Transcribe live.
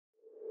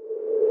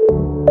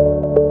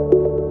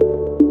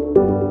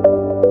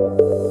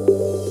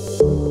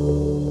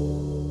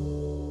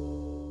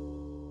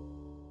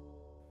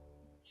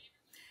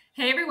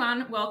Hey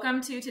everyone, welcome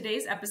to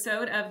today's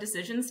episode of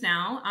Decisions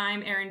Now.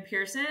 I'm Erin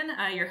Pearson,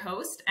 your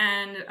host,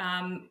 and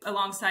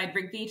alongside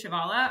Rigby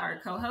Chavala, our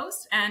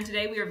co-host. And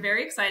today we are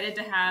very excited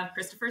to have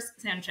Christopher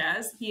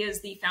Sanchez. He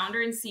is the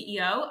founder and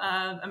CEO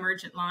of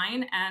Emergent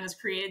Line and has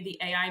created the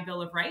AI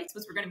Bill of Rights,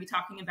 which we're going to be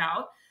talking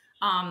about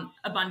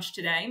a bunch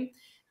today.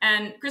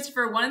 And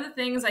Christopher, one of the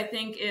things I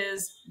think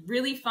is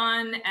really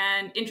fun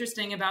and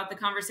interesting about the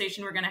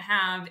conversation we're going to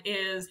have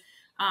is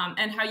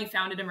and how you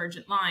founded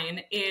Emergent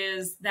Line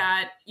is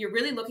that you're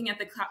really looking at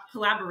the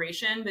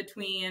collaboration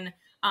between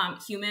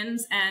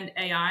humans and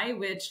AI,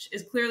 which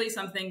is clearly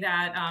something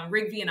that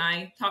Rigby and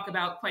I talk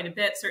about quite a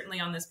bit, certainly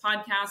on this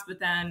podcast, but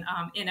then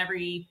in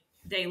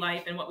everyday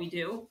life and what we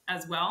do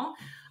as well.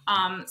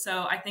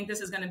 So I think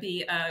this is going to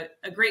be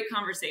a great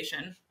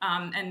conversation,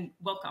 and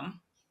welcome.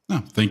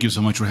 Oh, thank you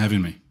so much for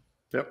having me.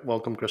 Yep,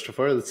 welcome,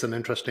 Christopher. It's an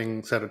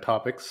interesting set of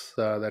topics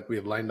that we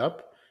have lined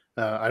up.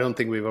 I don't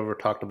think we've ever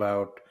talked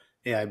about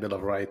AI Bill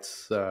of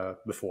Rights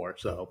before.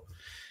 So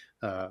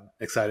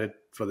excited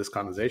for this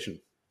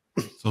conversation.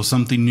 So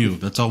something new,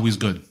 that's always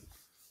good.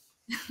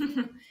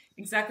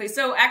 Exactly.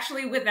 So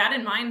actually with that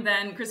in mind,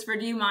 then Christopher,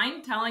 do you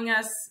mind telling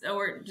us,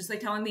 or just like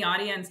telling the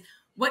audience,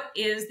 what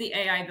is the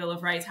AI Bill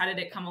of Rights? How did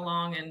it come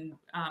along, and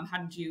how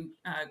did you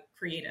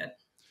create it?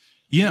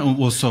 Yeah,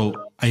 well,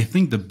 so I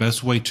think the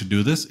best way to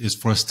do this is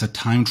for us to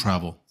time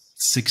travel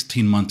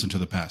 16 months into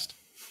the past.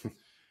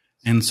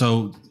 And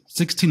so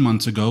 16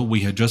 months ago, we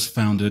had just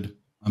founded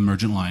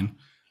Emergent Line,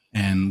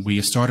 and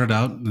we started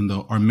out, and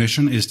our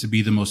mission is to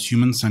be the most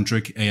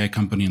human-centric AI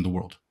company in the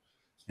world.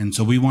 And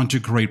so we want to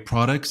create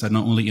products that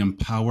not only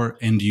empower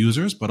end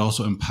users, but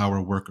also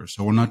empower workers.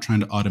 So we're not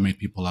trying to automate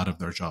people out of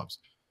their jobs.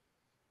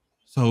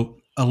 So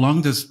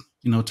along this,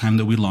 time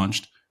that we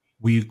launched,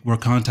 we were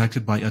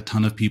contacted by a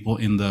ton of people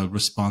in the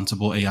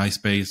responsible AI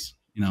space,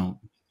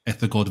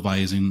 ethical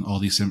advising, all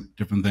these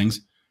different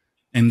things.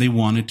 And they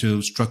wanted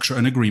to structure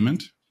an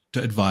agreement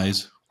to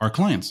advise our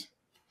clients.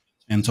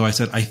 And so I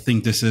said, I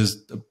think this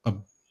is a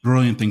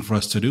brilliant thing for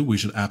us to do. We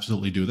should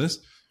absolutely do this.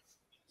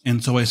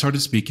 And so I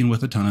started speaking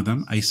with a ton of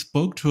them. I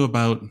spoke to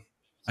about,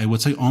 I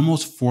would say,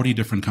 almost 40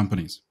 different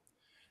companies.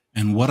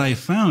 And what I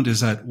found is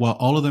that while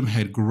all of them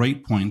had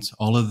great points,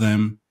 all of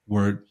them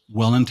were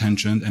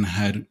well-intentioned and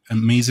had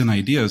amazing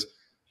ideas,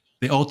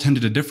 they all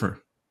tended to differ.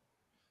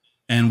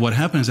 And what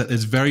happens is that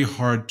it's very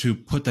hard to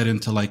put that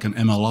into like an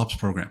MLOps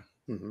program.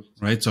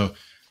 Right? So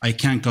I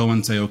can't go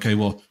and say, okay,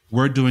 well,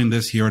 we're doing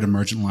this here at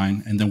Emergent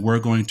Line, and then we're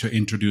going to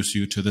introduce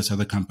you to this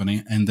other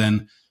company. And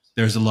then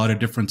there's a lot of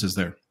differences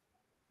there.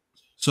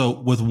 So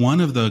with one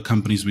of the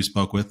companies we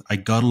spoke with, I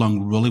got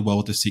along really well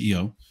with the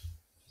CEO,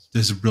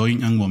 this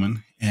brilliant young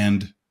woman,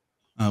 and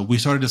we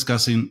started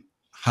discussing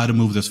how to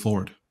move this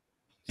forward.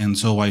 And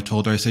so I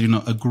told her, I said,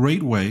 a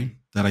great way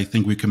that I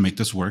think we can make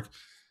this work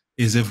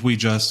is if we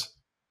just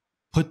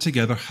put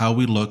together how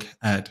we look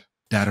at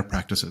data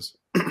practices.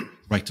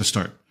 Right to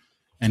start.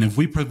 And if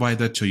we provide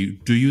that to you,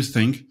 do you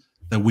think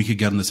that we could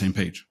get on the same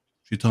page?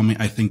 She told me,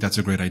 I think that's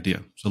a great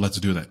idea. So let's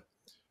do that.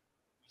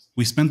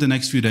 We spent the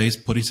next few days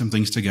putting some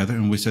things together,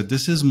 and we said,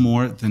 this is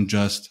more than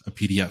just a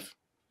PDF.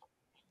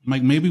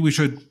 Like, maybe we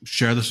should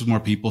share this with more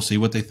people, see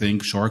what they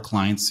think, show our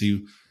clients,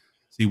 see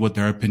what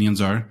their opinions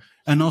are.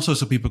 And also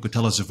so people could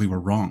tell us if we were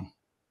wrong.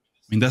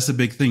 I mean, that's the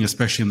big thing,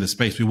 especially in this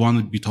space. We want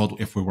to be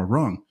told if we were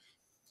wrong.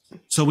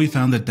 So we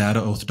found that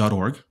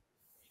dataoath.org.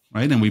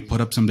 Right. And we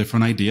put up some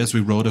different ideas. We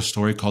wrote a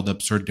story called The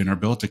Absurd Dinner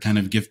Bill to kind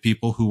of give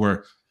people who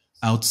were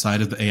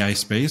outside of the AI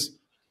space,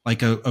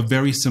 like a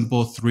very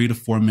simple 3 to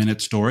 4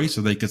 minute story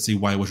so they could see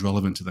why it was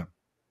relevant to them.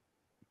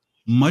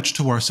 Much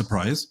to our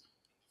surprise,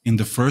 in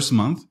the first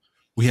month,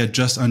 we had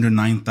just under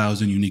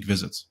 9,000 unique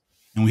visits.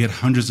 And we had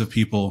hundreds of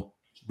people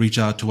reach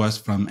out to us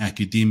from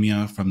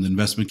academia, from the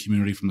investment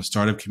community, from the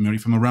startup community,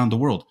 from around the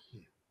world.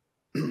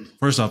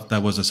 First off,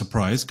 that was a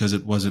surprise because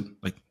it wasn't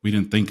like we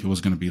didn't think it was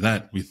going to be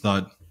that. We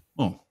thought,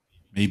 oh,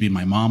 maybe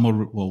my mom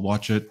will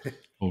watch it,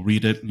 will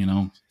read it,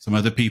 some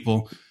other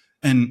people,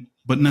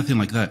 but nothing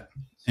like that.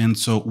 And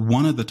so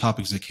one of the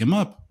topics that came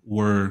up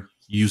were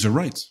user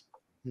rights.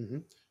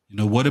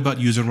 What about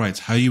user rights?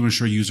 How do you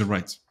ensure user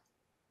rights?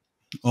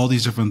 All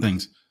these different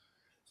things.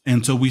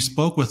 And so we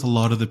spoke with a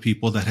lot of the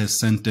people that has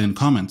sent in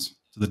comments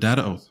to the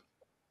data oath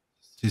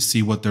to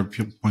see what their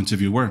points of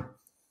view were.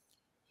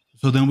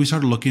 So then we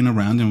started looking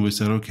around and we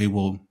said, okay,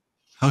 well,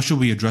 how should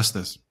we address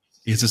this?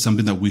 Is it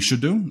something that we should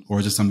do,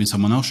 or is it something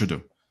someone else should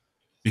do?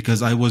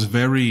 Because I was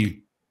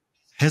very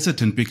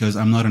hesitant because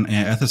I'm not an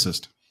AI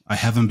ethicist. I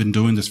haven't been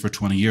doing this for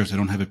 20 years. I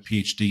don't have a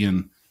PhD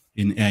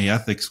in AI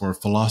ethics or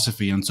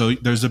philosophy. And so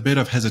there's a bit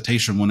of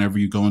hesitation whenever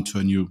you go into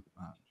a new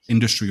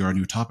industry or a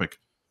new topic.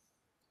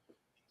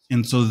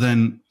 And so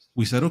then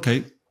we said,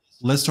 okay,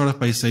 let's start off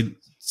by setting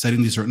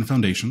these certain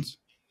foundations.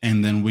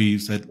 And then we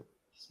said,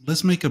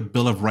 let's make a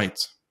Bill of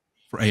Rights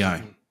for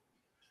AI.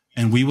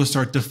 And we will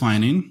start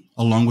defining,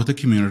 along with the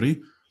community,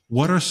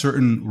 what are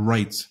certain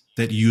rights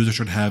that users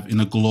should have in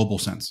a global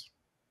sense.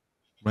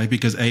 right?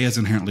 Because AI is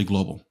inherently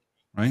global,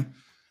 right?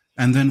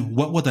 And then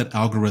what would that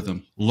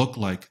algorithm look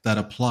like that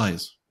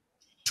applies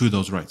to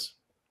those rights?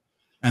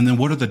 And then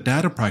what are the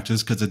data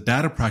practices? Because the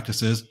data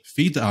practices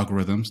feed the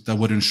algorithms that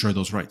would ensure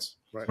those rights,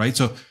 right?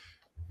 So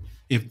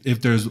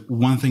if there's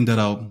one thing that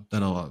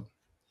I'll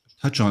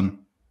touch on,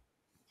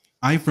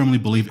 I firmly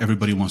believe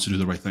everybody wants to do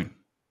the right thing.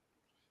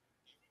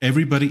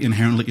 Everybody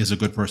inherently is a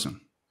good person,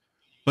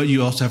 but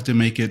you also have to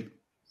make it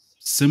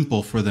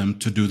simple for them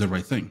to do the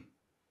right thing.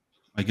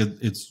 Like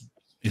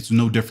it's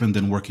no different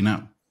than working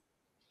out,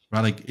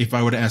 right? Like if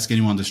I were to ask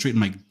anyone on the street,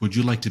 I'm like, would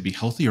you like to be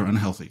healthy or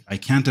unhealthy? I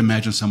can't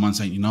imagine someone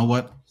saying, you know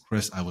what,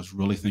 Chris, I was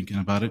really thinking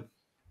about it.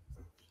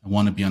 I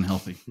want to be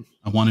unhealthy.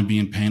 I want to be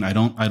in pain. I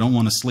don't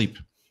want to sleep.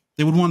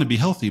 They would want to be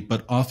healthy,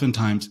 but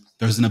oftentimes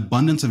there's an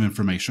abundance of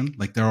information.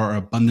 Like there are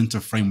abundance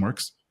of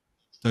frameworks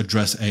to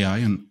address AI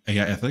and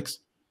AI ethics,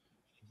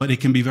 but it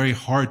can be very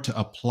hard to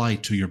apply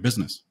to your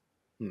business,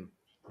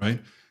 right?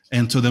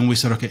 And so then we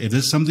said, okay, if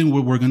this is something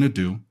we're going to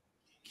do,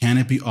 can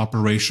it be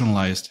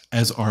operationalized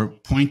as our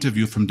point of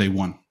view from day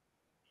one,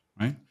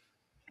 right?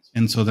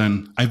 And so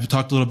then I've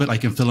talked a little bit. I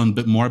can fill in a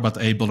bit more about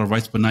the AI Bill of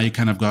Rights, but now you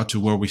kind of got to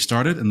where we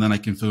started, and then I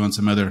can fill in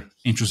some other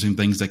interesting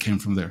things that came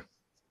from there.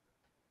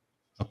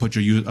 I'll put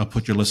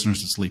your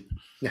listeners to sleep.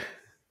 Yeah.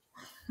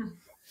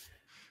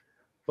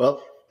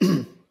 Well,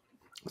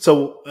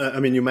 so I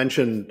mean, you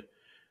mentioned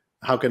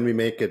how can we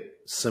make it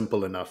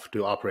simple enough to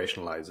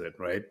operationalize it,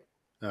 right?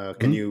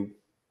 Can you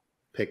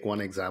pick one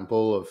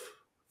example of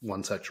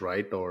one such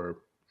right or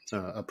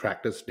a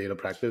practice, data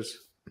practice?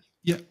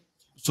 Yeah.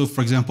 So,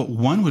 for example,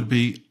 one would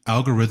be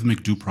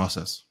algorithmic due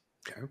process.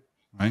 Okay.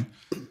 Right.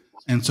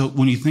 And so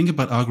when you think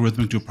about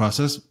algorithmic due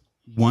process,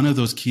 one of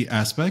those key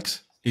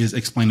aspects is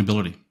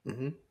explainability.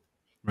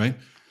 Right.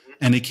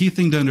 And a key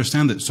thing to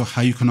understand that, so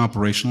how you can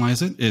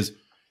operationalize it is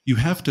you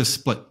have to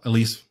split, at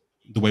least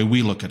the way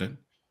we look at it,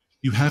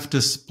 you have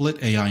to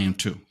split AI in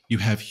two. You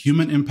have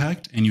human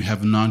impact and you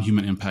have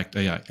non-human impact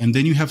AI. And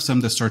then you have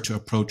some that start to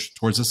approach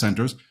towards the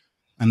centers.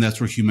 And that's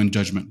where human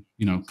judgment,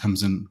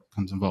 comes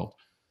involved.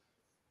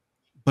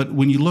 But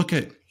when you look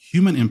at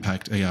human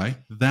impact AI,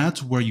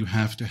 that's where you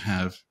have to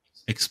have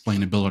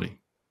explainability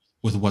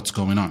with what's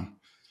going on.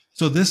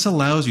 So this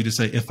allows you to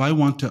say, if I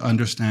want to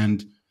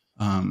understand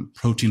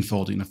protein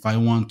folding, if I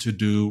want to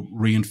do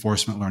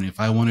reinforcement learning, if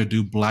I want to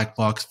do black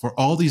box for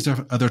all these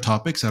other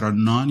topics that are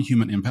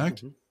non-human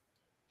impact,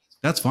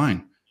 that's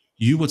fine.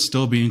 You would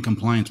still be in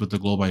compliance with the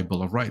Global AI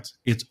Bill of Rights.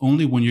 It's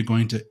only when you're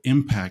going to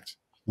impact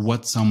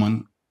what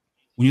someone,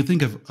 when you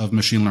think of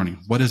machine learning,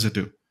 what does it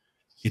do?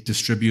 It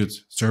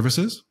distributes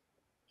services,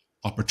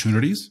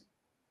 opportunities,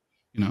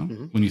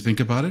 when you think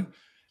about it,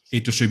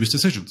 it distributes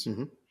decisions,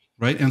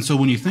 right? And so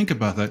when you think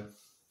about that,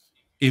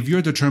 if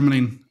you're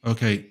determining,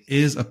 okay,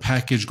 is a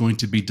package going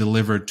to be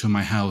delivered to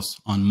my house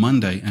on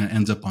Monday and it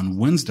ends up on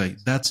Wednesday,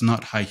 that's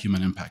not high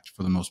human impact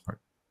for the most part.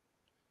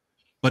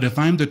 But if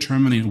I'm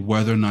determining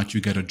whether or not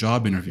you get a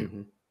job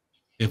interview,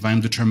 if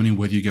I'm determining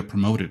whether you get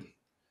promoted,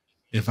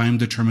 if I'm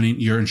determining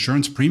your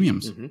insurance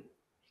premiums,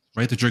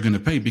 right, that you're going to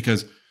pay,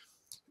 because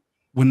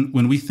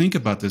when we think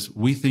about this,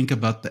 we think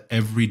about the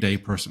everyday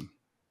person.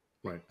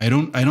 Right. I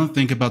don't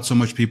think about so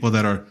much people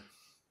that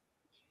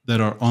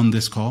are on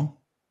this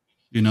call,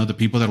 the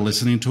people that are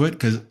listening to it,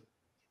 because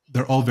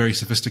they're all very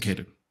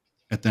sophisticated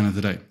at the end of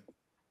the day.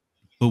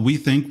 But we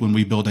think when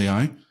we build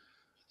AI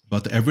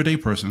about the everyday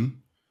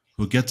person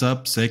who gets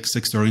up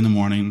 6:30 in the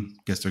morning,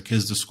 gets their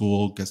kids to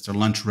school, gets their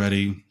lunch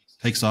ready,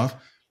 takes off.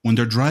 When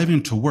they're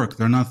driving to work,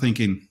 they're not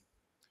thinking,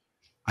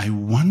 I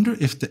wonder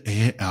if the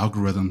AI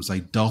algorithms I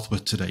dealt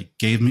with today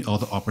gave me all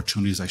the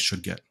opportunities I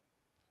should get.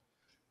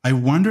 I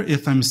wonder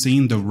if I'm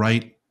seeing the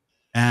right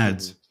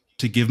ads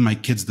to give my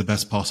kids the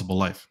best possible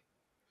life.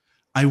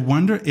 I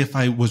wonder if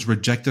I was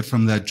rejected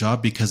from that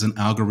job because an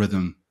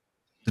algorithm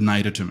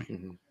denied it to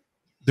me.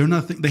 They're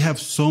not. They have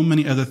so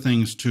many other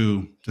things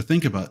to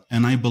think about.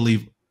 And I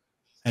believe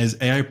as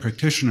AI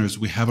practitioners,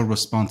 we have a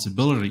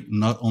responsibility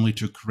not only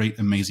to create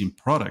amazing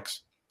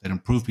products that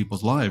improve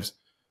people's lives,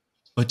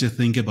 but to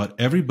think about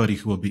everybody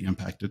who will be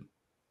impacted,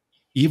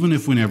 even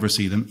if we never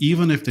see them,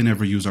 even if they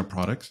never use our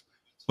products,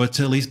 but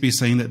to at least be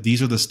saying that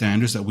these are the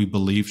standards that we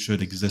believe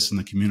should exist in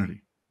the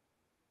community,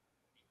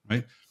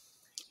 right?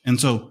 And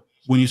so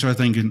when you start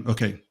thinking,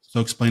 okay,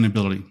 so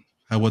explainability,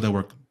 how would that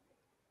work?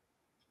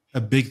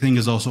 A big thing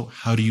is also,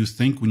 how do you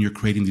think when you're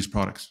creating these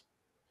products?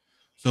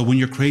 So when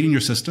you're creating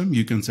your system,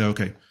 you can say,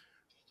 okay,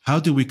 how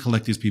do we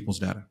collect these people's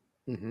data?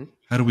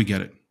 How do we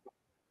get it?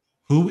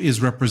 Who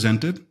is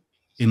represented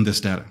in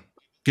this data?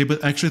 Okay,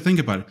 but actually think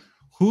about it.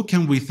 Who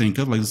can we think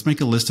of? Like, let's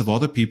make a list of all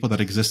the people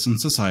that exist in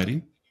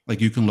society.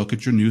 Like, you can look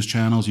at your news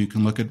channels, you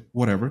can look at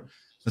whatever.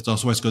 That's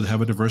also why it's good to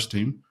have a diverse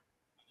team.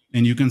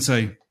 And you can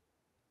say,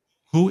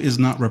 who is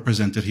not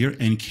represented here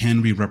and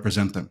can we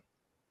represent them?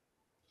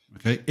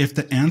 Okay, if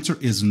the answer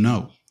is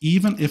no,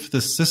 even if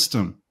the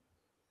system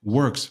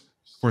works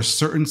for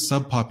certain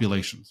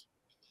subpopulations,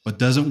 but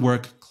doesn't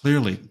work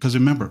clearly, because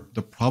remember,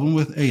 the problem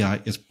with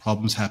AI is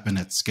problems happen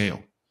at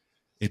scale.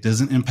 It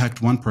doesn't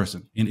impact one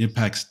person. It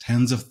impacts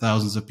tens of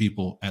thousands of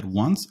people at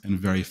once and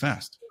very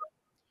fast.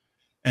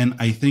 And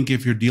I think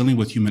if you're dealing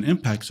with human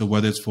impact, so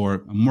whether it's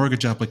for a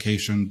mortgage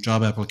application,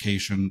 job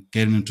application,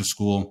 getting into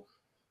school,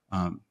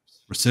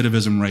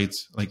 recidivism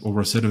rates, or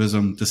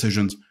recidivism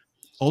decisions,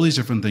 all these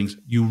different things,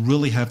 you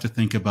really have to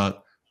think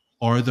about,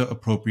 are the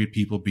appropriate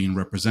people being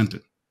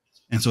represented?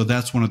 And so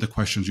that's one of the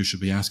questions you should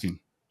be asking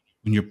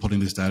when you're putting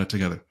this data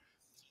together.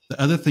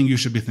 The other thing you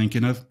should be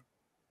thinking of,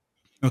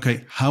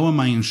 okay, how am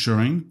I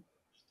ensuring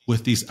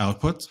with these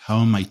outputs, how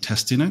am I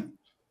testing it,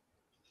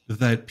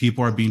 that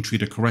people are being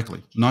treated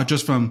correctly? Not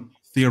just from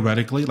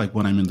theoretically, like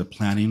when I'm in the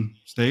planning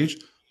stage,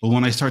 but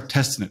when I start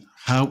testing it,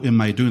 how am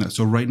I doing that?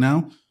 So right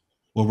now,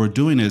 what we're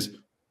doing is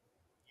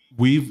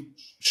we've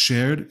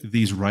shared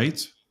these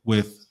rights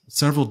with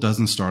several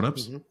dozen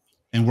startups,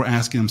 and we're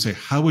asking them, say,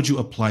 how would you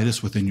apply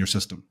this within your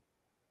system?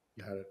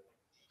 Got it.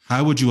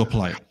 How would you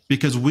apply it?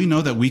 Because we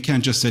know that we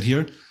can't just sit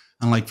here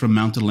and from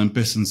Mount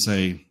Olympus and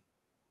say,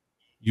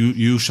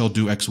 you shall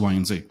do X, Y,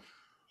 and Z.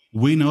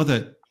 We know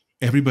that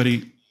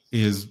everybody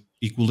is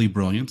equally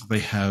brilliant. They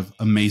have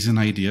amazing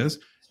ideas.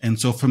 And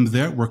so from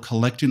there, we're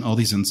collecting all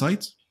these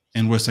insights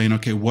and we're saying,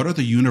 okay, what are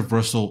the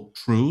universal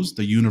truths,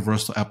 the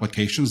universal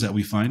applications that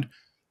we find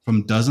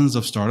from dozens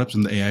of startups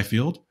in the AI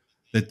field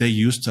that they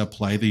use to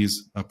apply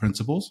these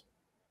principles,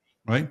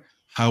 right?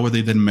 How are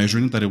they then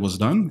measuring that it was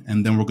done?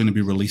 And then we're going to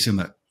be releasing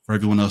that for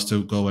everyone else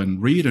to go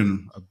and read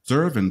and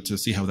observe and to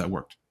see how that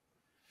worked.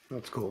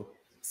 That's cool.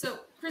 So,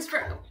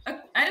 Christopher, I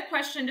had a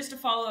question just to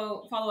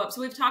follow up.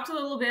 So we've talked a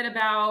little bit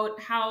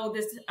about how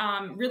this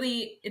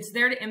really, it's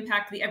there to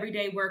impact the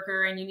everyday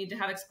worker, and you need to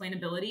have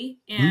explainability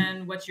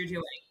in what you're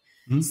doing.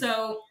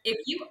 So if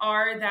you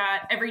are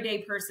that everyday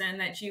person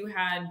that you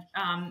had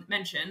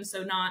mentioned,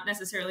 so not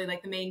necessarily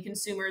like the main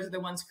consumers are the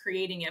ones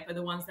creating it, but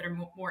the ones that are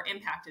more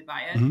impacted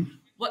by it,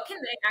 what can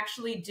they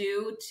actually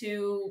do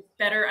to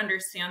better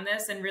understand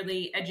this and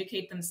really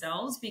educate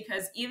themselves?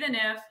 Because even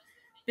if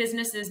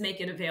businesses make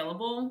it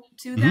available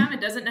to them, it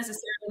doesn't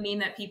necessarily mean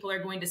that people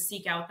are going to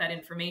seek out that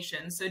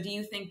information. So do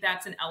you think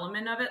that's an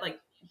element of it? Like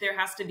there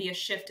has to be a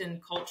shift in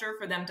culture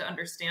for them to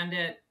understand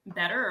it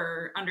better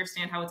or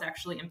understand how it's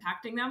actually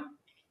impacting them?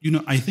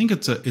 I think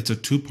it's a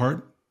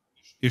two-part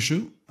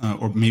issue,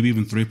 or maybe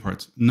even three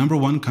parts. Number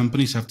one,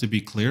 companies have to be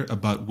clear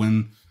about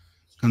when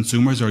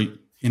consumers are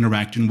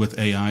interacting with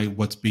AI,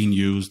 what's being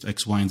used,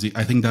 X, Y, and Z.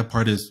 I think that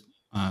part is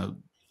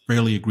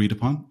fairly agreed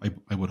upon,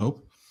 I would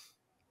hope.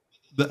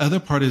 The other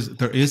part is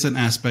there is an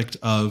aspect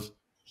of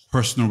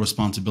personal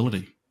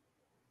responsibility,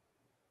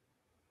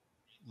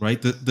 right?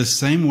 The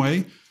same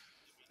way,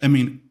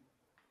 digital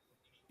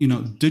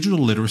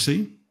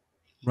literacy,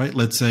 right?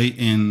 Let's say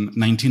in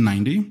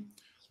 1990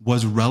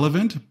 was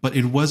relevant, but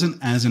it wasn't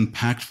as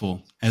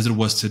impactful as it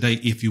was today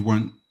if you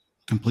weren't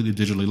completely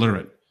digitally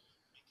literate.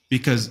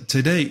 Because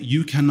today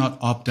you cannot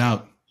opt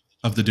out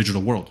of the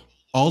digital world.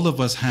 All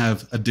of us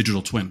have a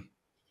digital twin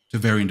to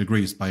varying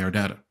degrees by our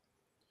data.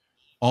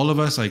 All of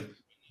us,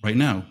 right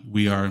now,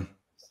 we are,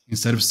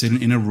 instead of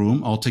sitting in a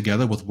room all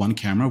together with one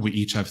camera, we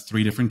each have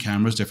 3 different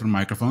cameras, different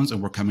microphones,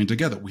 and we're coming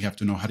together. We have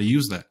to know how to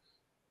use that.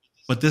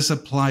 But this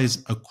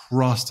applies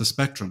across the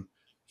spectrum.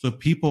 So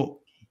people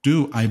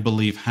do, I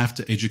believe, have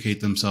to educate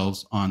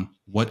themselves on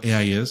what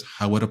AI is,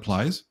 how it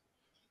applies.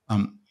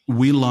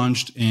 We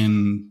launched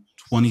in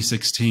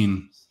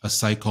 2016 a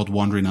site called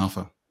Wandering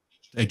Alpha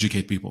to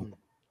educate people.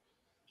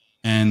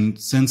 And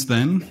since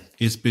then,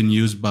 it's been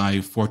used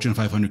by Fortune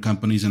 500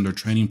 companies in their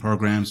training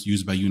programs,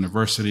 used by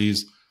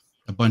universities,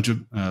 a bunch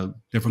of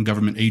different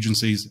government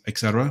agencies, et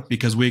cetera,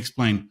 because we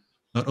explain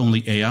not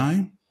only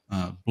AI,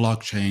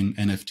 blockchain,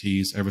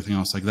 NFTs, everything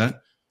else like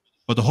that,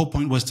 but the whole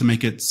point was to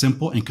make it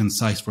simple and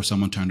concise for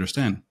someone to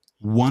understand.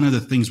 One of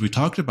the things we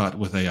talked about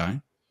with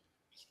AI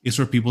is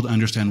for people to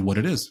understand what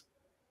it is.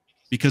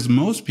 Because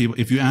most people,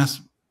 if you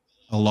ask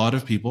a lot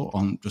of people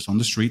just on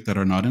the street that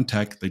are not in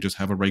tech, they just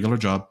have a regular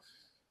job,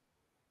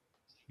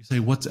 you say,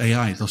 what's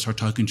AI? They'll start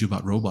talking to you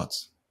about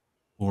robots,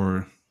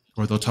 or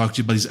they'll talk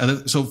to you about these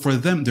other. So for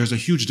them, there's a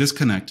huge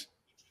disconnect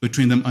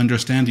between them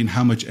understanding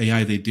how much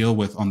AI they deal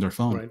with on their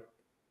phone,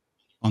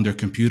 on their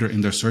computer,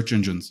 in their search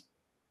engines,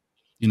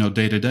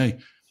 day to day.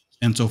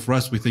 And so for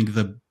us, we think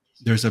that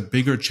there's a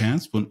bigger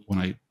chance when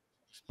I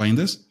explain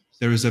this,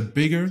 there is a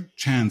bigger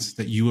chance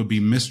that you will be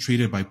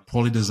mistreated by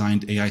poorly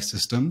designed AI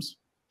systems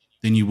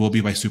than you will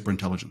be by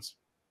superintelligence.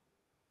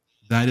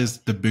 That is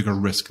the bigger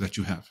risk that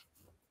you have.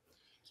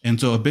 And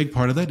so a big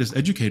part of that is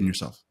educating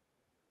yourself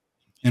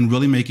and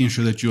really making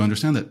sure that you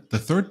understand that. The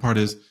third part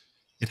is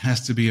it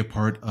has to be a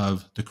part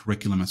of the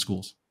curriculum at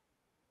schools.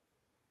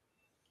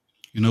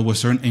 With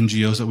certain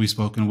NGOs that we've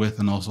spoken with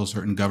and also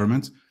certain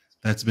governments,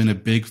 that's been a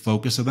big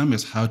focus of them,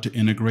 is how to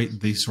integrate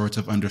these sorts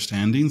of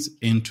understandings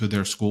into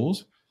their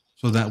schools.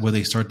 So that way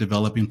they start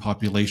developing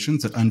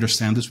populations that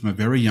understand this from a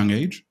very young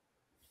age.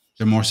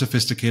 They're more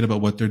sophisticated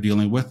about what they're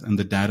dealing with and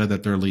the data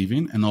that they're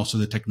leaving, and also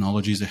the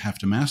technologies they have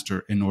to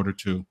master in order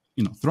to,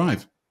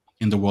 thrive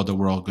in the world that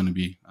we're all going to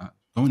be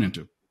going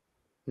into.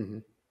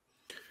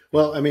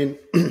 Well,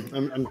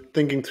 I'm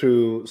thinking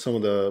through some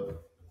of the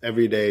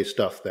everyday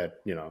stuff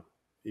that,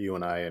 you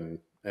and I and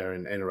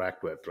Aaron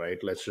interact with, right?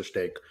 Let's just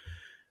take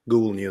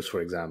Google News,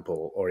 for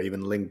example, or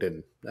even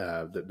LinkedIn,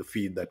 the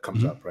feed that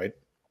comes up, right?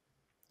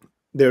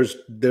 There's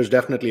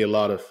definitely a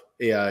lot of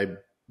AI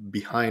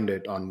behind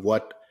it on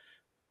what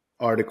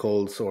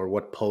articles or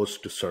what posts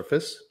to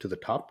surface to the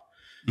top.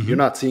 You're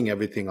not seeing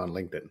everything on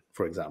LinkedIn,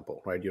 for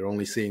example, right? You're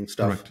only seeing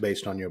stuff Correct.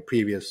 based on your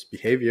previous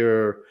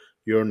behavior,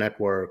 your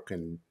network,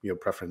 and your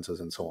preferences,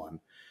 and so on.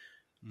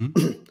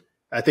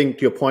 I think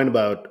to your point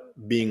about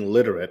being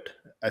literate,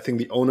 I think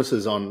the onus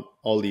is on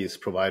all these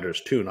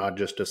providers too, not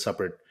just a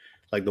separate,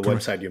 like the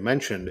Correct. website you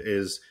mentioned,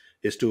 is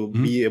to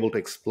be able to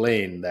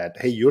explain that,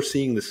 hey, you're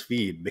seeing this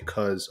feed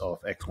because of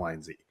X, Y,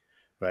 and Z,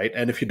 right?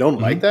 And if you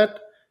don't like that,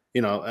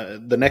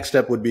 the next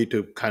step would be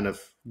to kind of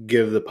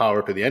give the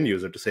power to the end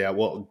user to say,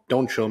 well,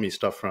 don't show me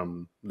stuff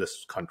from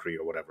this country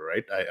or whatever,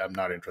 right? I'm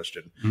not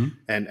interested.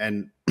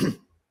 And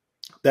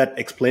that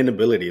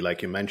explainability,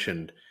 like you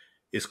mentioned,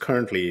 is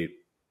currently,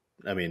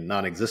 I mean,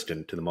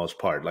 non-existent to the most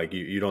part. Like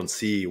you don't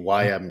see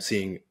why I'm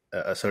seeing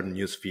a certain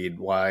news feed,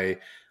 why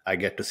I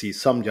get to see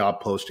some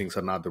job postings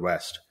and not the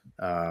rest,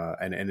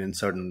 and in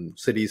certain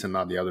cities and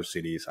not the other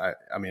cities.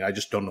 I mean, I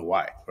just don't know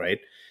why, right?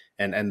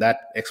 And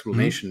that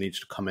explanation needs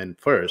to come in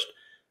first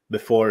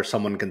before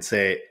someone can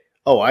say,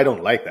 oh, I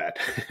don't like that,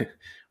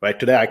 right?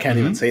 Today I can't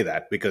even say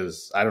that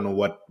because I don't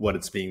know what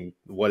is being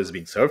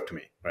served to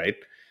me, right?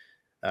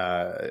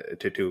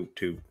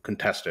 To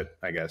contest it,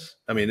 I guess.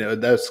 I mean,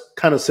 that's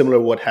kind of similar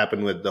to what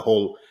happened with the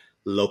whole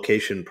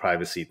location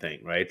privacy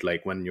thing, right?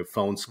 Like when your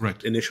phones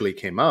initially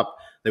came up,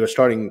 they were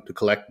starting to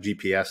collect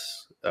GPS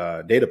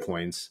data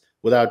points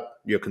without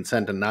your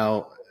consent. And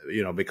now,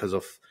 because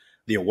of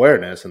the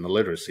awareness and the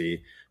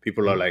literacy,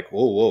 people are like,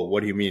 whoa, what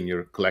do you mean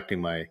you're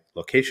collecting my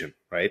location,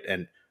 right?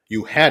 And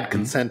you had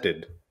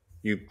consented.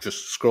 You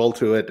just scroll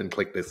through it and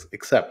click this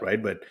accept,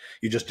 right? But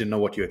you just didn't know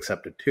what you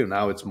accepted to.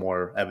 Now it's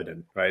more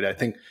evident, right? I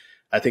think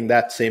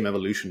that same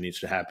evolution needs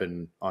to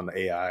happen on the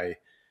AI,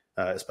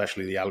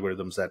 especially the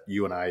algorithms that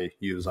you and I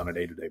use on a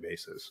day-to-day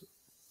basis.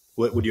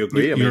 Would you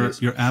agree?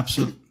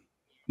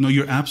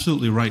 You're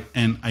absolutely right.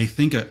 And I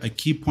think a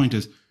key point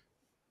is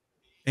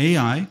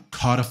AI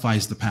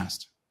codifies the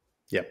past.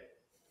 Yep.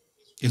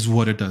 Is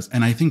what it does.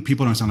 And I think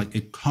people don't understand, like,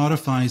 it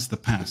codifies the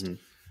past.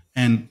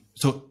 And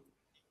so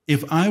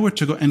if I were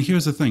to go, and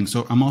here's the thing.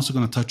 So I'm also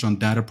going to touch on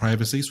data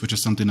privacy, which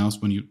is something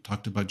else when you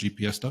talked about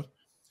GPS stuff.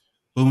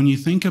 But when you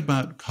think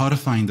about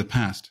codifying the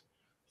past,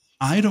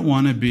 I don't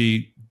want to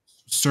be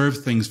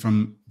served things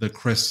from the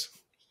Chris,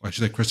 or I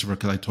should say Christopher,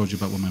 because I told you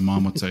about what my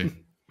mom would say,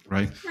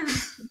 right?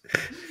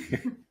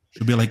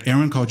 She'll be like,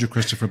 Aaron called you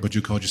Christopher, but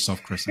you called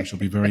yourself Chris. And she'll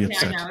be very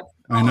upset.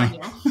 I know.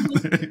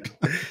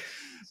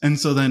 And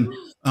so then,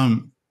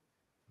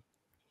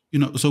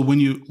 so when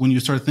you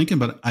start thinking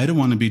about it, I don't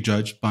want to be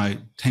judged by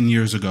 10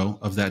 years ago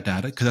of that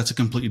data because that's a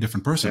completely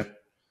different person. Yeah.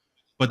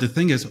 But the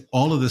thing is,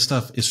 all of this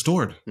stuff is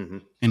stored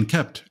and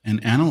kept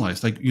and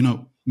analyzed. Like,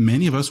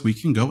 many of us, we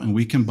can go and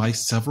we can buy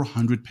several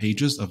hundred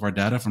pages of our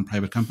data from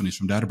private companies,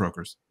 from data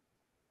brokers,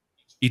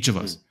 each of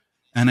us.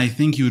 And I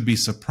think you would be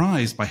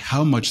surprised by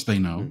how much they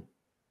know.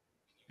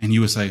 And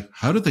you would say,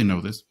 how did they know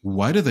this?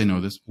 Why do they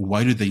know this?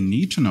 Why do they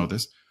need to know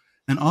this?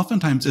 And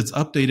oftentimes it's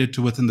updated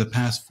to within the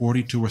past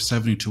 42 or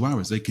 72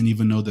 hours. They can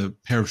even know the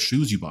pair of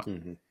shoes you bought,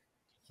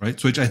 right?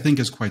 So which I think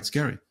is quite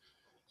scary.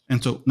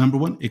 And so, number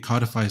one, it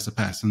codifies the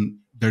past. And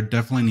there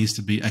definitely needs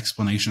to be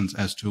explanations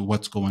as to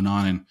what's going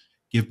on and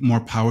give more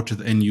power to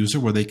the end user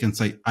where they can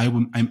say,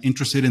 I'm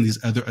interested in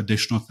these other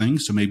additional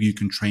things. So maybe you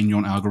can train your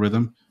own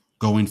algorithm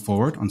going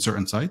forward on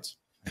certain sites.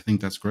 I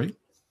think that's great.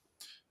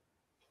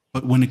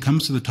 But when it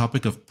comes to the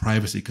topic of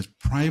privacy, because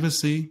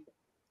privacy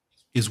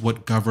is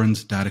what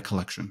governs data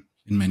collection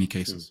in many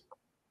cases,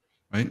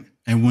 right?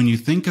 And when you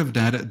think of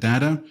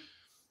data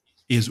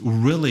is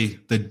really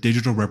the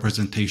digital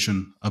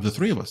representation of the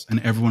three of us and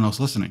everyone else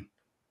listening,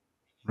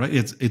 right?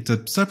 It's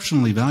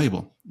exceptionally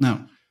valuable.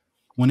 Now,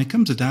 when it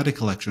comes to data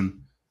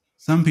collection,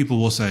 some people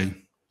will say,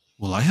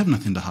 well, I have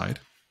nothing to hide.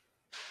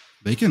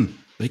 They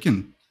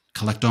can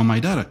collect all my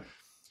data.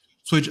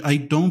 So which I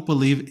don't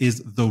believe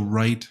is the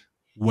right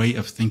way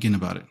of thinking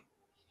about it.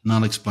 And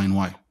I'll explain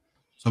why.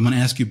 So I'm going to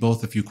ask you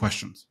both a few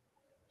questions.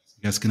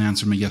 You guys can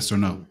answer me yes or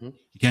no.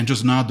 You can't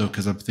just nod, though,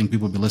 because I think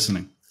people will be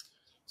listening.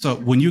 So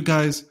when you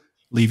guys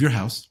leave your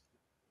house,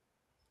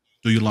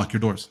 do you lock your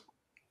doors?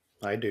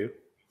 I do.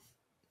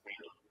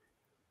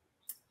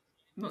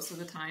 Most of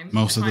the time.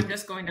 I'm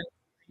just going to.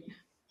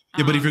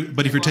 Yeah,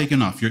 but if you're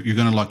taking off, you're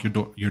going to lock your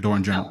door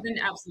in general. No, then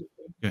absolutely.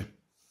 Okay.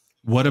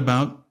 What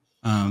about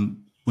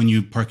when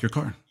you park your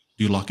car?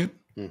 Do you lock it?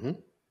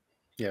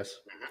 Yes.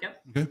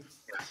 Yep. Okay.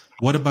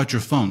 What about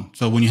your phone?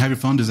 So when you have your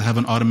phone, does it have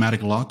an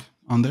automatic lock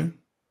on there?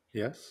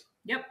 Yes.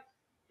 Yep.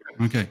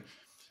 Okay.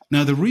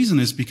 Now, the reason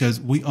is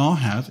because we all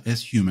have,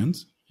 as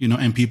humans,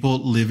 and people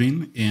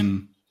living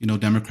in,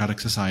 democratic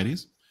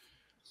societies,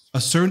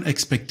 a certain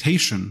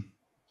expectation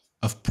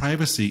of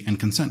privacy and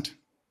consent,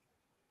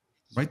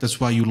 right? That's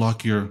why you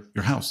lock your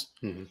house,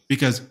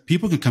 because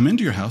people can come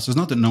into your house. It's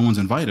not that no one's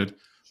invited,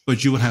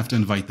 but you would have to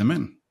invite them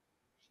in,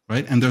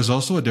 right? And there's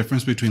also a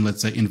difference between,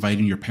 let's say,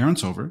 inviting your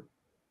parents over,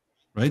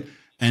 right?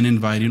 And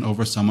inviting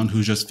over someone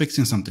who's just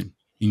fixing something,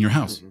 in your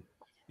house.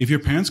 If your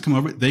parents come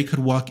over, they could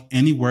walk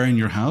anywhere in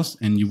your house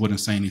and you wouldn't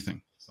say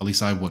anything. At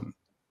least I wouldn't,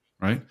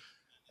 right?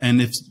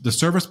 And if the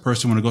service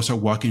person were to go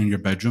start walking in your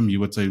bedroom, you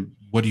would say,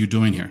 what are you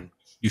doing here?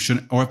 You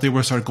shouldn't. Or if they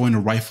were to start going to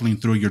rifling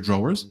through your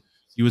drawers,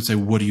 you would say,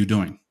 what are you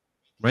doing?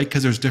 Right?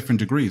 Because there's different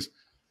degrees.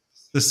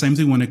 The same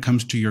thing when it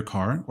comes to your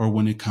car or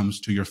when it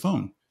comes to your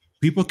phone.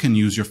 People can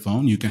use your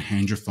phone. You can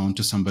hand your phone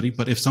to somebody.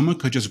 But if someone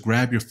could just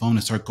grab your phone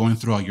and start going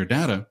through all your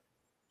data,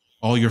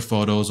 all your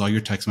photos, all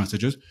your text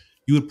messages,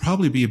 you would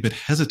probably be a bit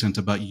hesitant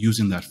about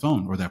using that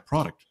phone or that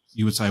product.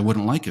 You would say, I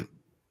wouldn't like it.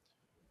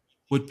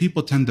 What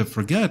people tend to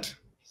forget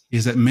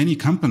is that many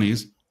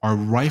companies are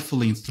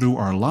rifling through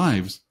our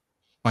lives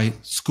by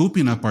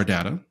scooping up our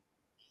data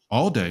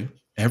all day,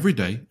 every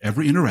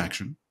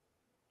interaction,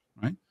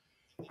 right?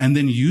 And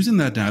then using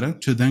that data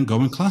to then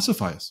go and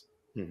classify us,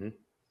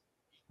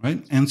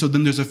 right? And so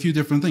then there's a few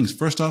different things.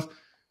 First off,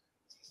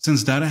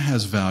 since data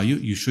has value,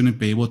 you shouldn't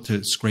be able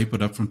to scrape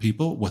it up from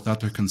people without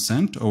their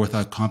consent or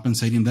without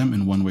compensating them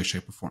in one way,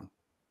 shape, or form.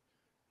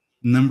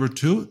 Number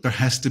two, there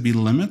has to be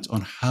limits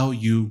on how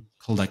you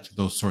collect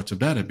those sorts of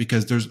data,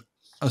 because there's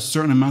a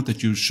certain amount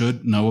that you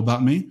should know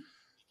about me.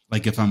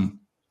 Like if I'm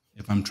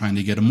trying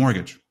to get a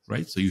mortgage,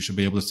 right? So you should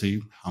be able to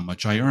see how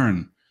much I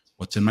earn,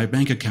 what's in my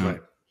bank account,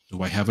 right.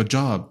 Do I have a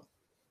job,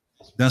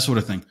 that sort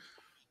of thing.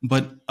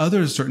 But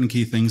other certain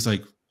key things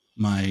like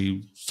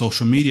my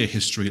social media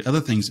history,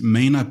 other things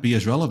may not be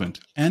as relevant.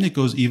 And it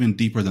goes even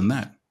deeper than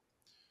that.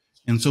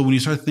 And so when you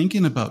start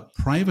thinking about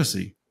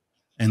privacy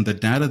and the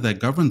data that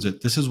governs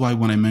it, this is why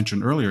when I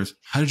mentioned earlier, is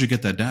how did you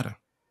get that data?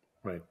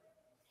 Right.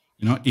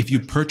 You know, if you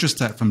purchased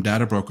that from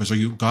data brokers or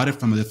you got it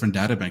from a different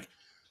data bank,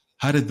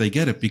 how did they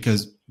get it?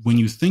 Because when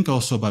you think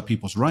also about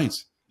people's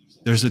rights,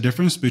 there's a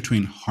difference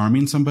between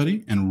harming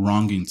somebody and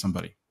wronging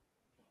somebody.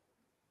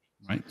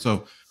 Right?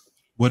 So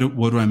what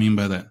do I mean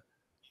by that?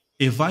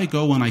 If I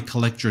go and I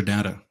collect your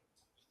data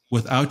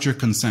without your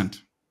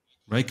consent,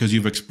 right? Because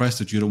you've expressed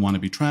that you don't want to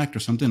be tracked or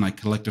something, I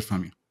collect it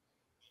from you.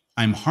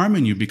 I'm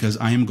harming you because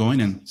I am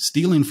going and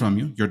stealing from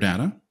you your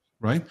data,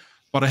 right?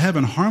 But I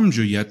haven't harmed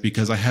you yet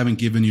because I haven't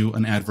given you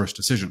an adverse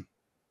decision,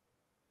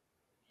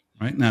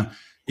 right? Now,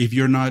 if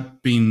you're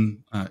not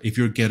being, if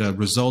you get a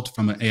result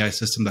from an AI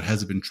system that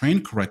hasn't been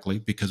trained correctly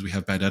because we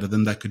have bad data,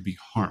 then that could be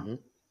harm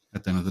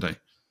at the end of the day.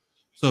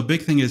 So a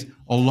big thing is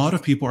a lot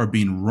of people are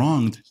being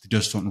wronged. They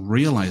just don't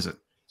realize it.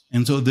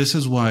 And so this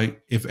is why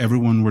if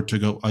everyone were to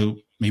go,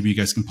 maybe you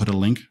guys can put a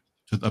link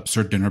to the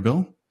absurd dinner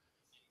bill.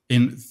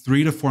 In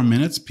 3 to 4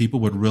 minutes, people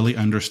would really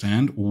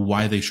understand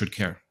why they should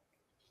care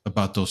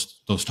about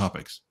those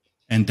topics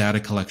and data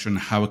collection,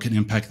 how it can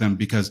impact them.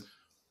 Because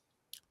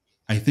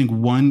I think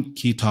one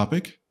key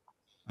topic,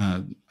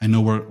 I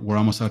know we're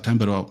almost out of time,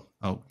 but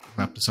I'll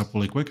wrap this up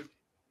really quick.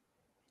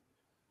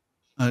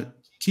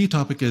 Key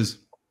topic is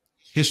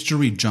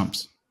history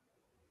jumps.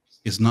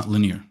 It's not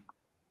linear.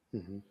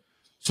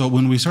 So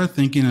when we start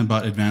thinking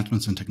about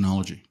advancements in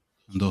technology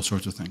and those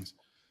sorts of things,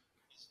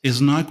 it's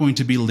not going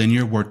to be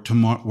linear where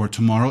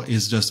tomorrow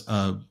is just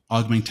an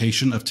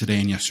augmentation of today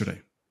and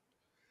yesterday.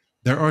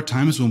 There are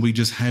times when we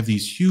just have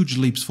these huge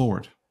leaps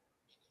forward,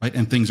 right?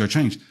 And things are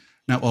changed.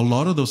 Now, a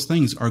lot of those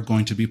things are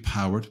going to be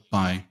powered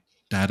by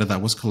data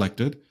that was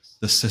collected,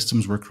 the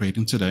systems we're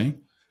creating today,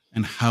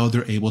 and how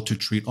they're able to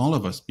treat all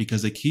of us.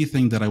 Because the key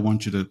thing that I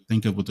want you to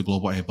think of with the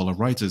Global AI Bill of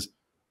Rights is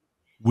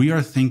we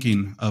are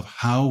thinking of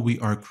how we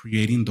are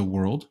creating the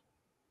world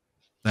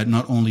that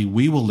not only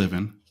we will live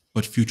in,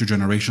 but future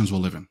generations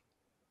will live in,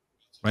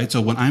 right? So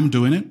when I'm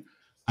doing it,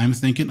 I'm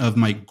thinking of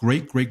my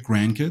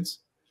great-great-grandkids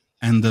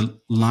and the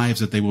lives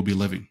that they will be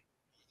living.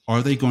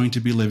 Are they going to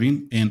be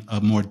living in a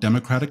more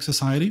democratic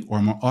society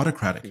or more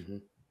autocratic,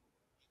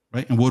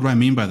 right? And what do I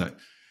mean by that?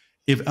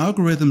 If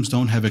algorithms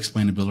don't have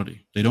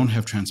explainability, they don't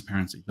have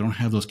transparency, they don't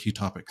have those key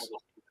topics,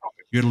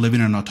 you're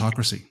living in an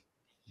autocracy.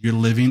 You're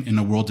living in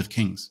a world of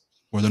kings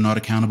where they're not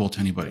accountable to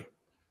anybody.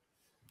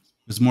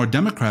 If it's more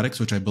democratic,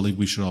 which I believe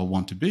we should all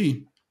want to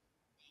be,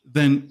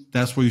 then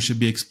that's where you should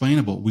be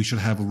explainable. We should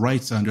have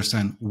rights to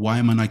understand why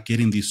am I not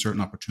getting these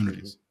certain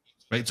opportunities,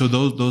 right? So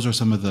those are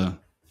some of the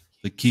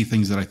key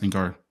things that I think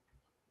are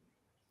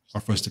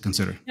for us to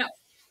consider.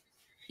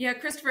 Yeah,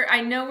 Christopher,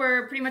 I know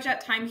we're pretty much at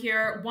time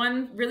here.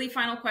 One really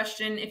final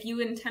question. If you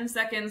in 10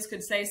 seconds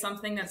could say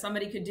something that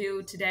somebody could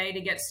do today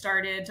to get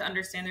started to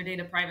understand their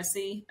data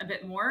privacy a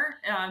bit more,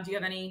 do you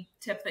have any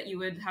tip that you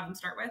would have them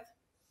start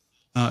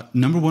with?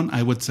 Number one,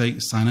 I would say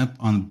sign up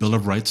on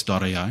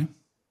billofrights.ai.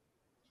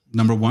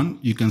 Number one,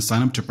 you can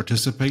sign up to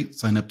participate,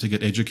 sign up to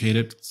get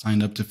educated,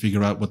 sign up to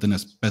figure out what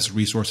the best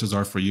resources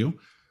are for you,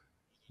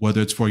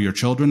 whether it's for your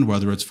children,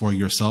 whether it's for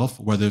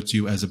yourself, whether it's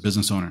you as a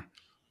business owner.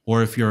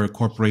 Or if you're a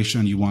corporation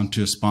and you want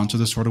to sponsor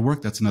this sort of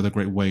work, that's another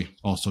great way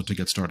also to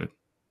get started.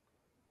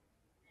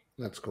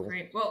 That's cool.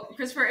 Great. Well,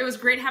 Christopher, it was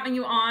great having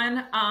you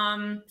on.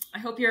 I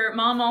hope your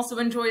mom also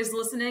enjoys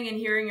listening and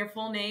hearing your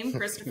full name,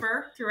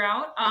 Christopher,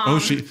 throughout.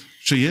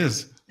 She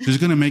is. She's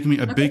going to make me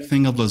a big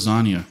thing of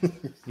lasagna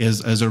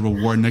as a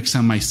reward next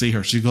time I see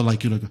her. She'll be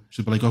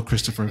like, oh,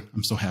 Christopher,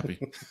 I'm so happy.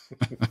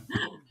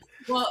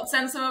 Well,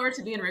 send some over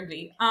to me and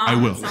Rigby. I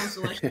will. Sounds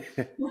delicious.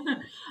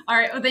 All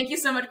right. Well, thank you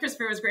so much,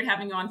 Christopher. It was great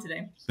having you on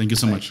today. Thank you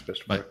so Thanks, much.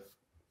 Christopher. Bye.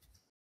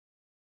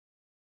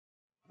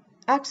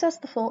 Access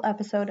the full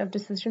episode of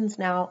Decisions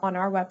Now on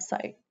our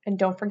website, and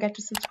don't forget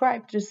to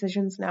subscribe to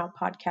Decisions Now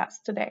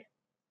podcast today.